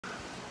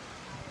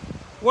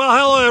Well,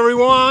 hello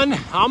everyone.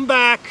 I'm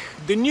back,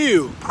 the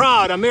new,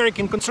 proud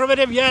American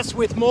conservative, yes,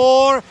 with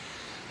more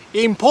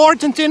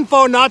important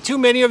info not too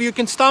many of you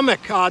can stomach.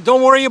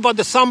 Don't worry about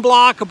the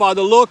sunblock, about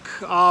the look.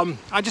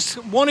 I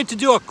just wanted to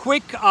do a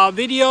quick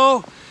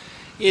video.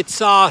 It's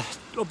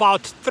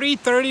about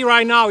 3:30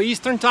 right now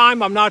Eastern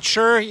time. I'm not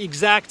sure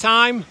exact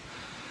time,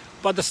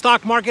 but the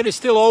stock market is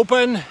still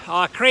open.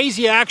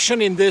 Crazy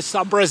action in this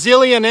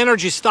Brazilian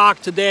energy stock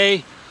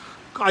today.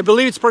 I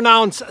believe it's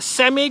pronounced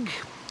CIG.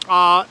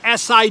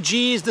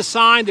 CIG is the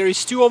sign. There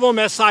is two of them,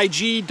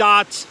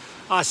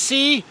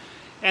 CIG.C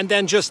and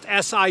then just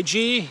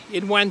CIG.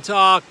 It went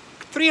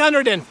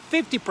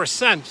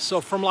 350%. So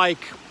from like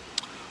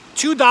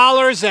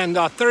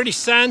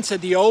 $2.30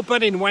 at the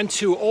open, it went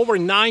to over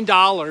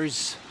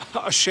 $9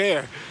 a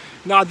share.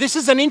 Now this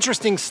is an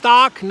interesting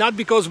stock, not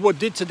because what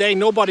did today,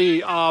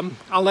 nobody,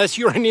 unless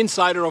you're an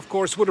insider, of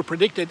course, would have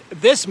predicted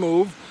this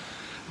move.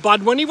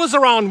 But when it was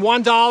around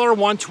 $1,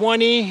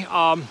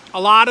 $1.20, a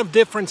lot of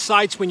different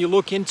sites, when you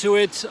look into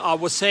it,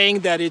 was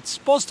saying that it's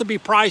supposed to be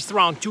priced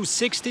around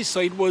 $2.60.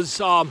 So it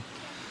was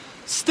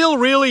still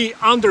really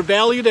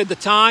undervalued at the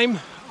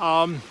time.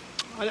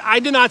 I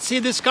did not see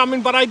this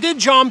coming, but I did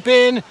jump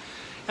in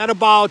at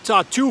about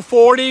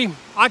 $2.40.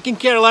 I can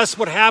care less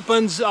what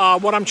happens.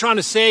 What I'm trying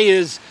to say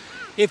is,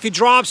 if it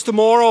drops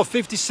tomorrow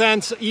 50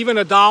 cents, even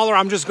 $1,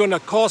 I'm just going to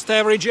cost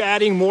average,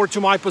 adding more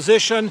to my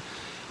position.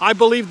 I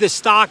believe this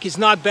stock is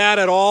not bad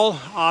at all,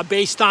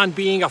 based on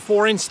being a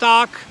foreign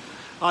stock.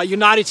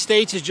 United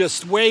States is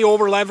just way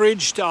over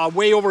leveraged,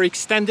 way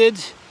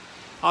overextended.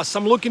 So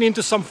I'm looking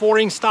into some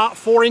foreign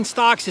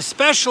stocks,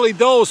 especially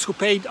those who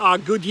paid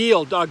good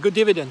yield, good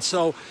dividends.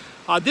 So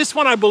this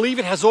one, I believe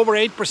it has over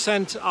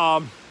 8%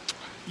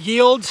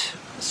 yield.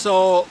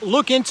 So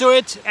look into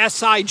it,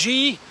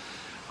 SIG.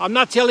 I'm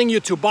not telling you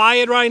to buy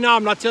it right now.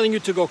 I'm not telling you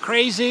to go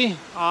crazy.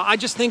 I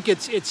just think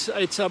it's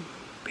a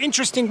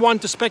interesting one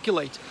to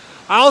speculate.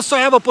 I also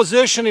have a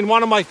position in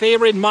one of my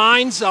favorite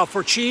mines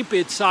for cheap.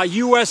 It's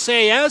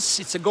USAS.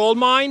 It's a gold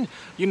mine,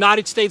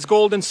 United States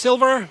Gold and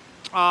Silver.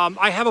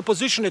 I have a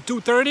position at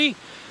 230,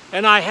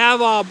 and I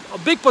have a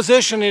big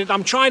position in it.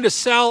 I'm trying to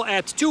sell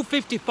at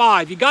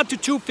 255. You got to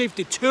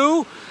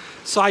 252,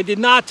 so I did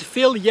not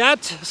fill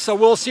yet. So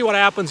we'll see what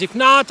happens. If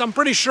not, I'm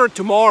pretty sure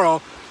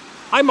tomorrow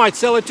I might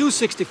sell at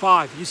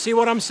 265. You see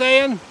what I'm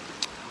saying?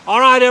 All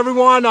right,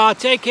 everyone,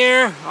 take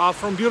care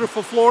from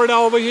beautiful Florida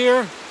over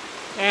here,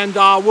 and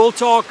we'll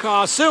talk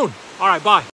soon. All right, bye.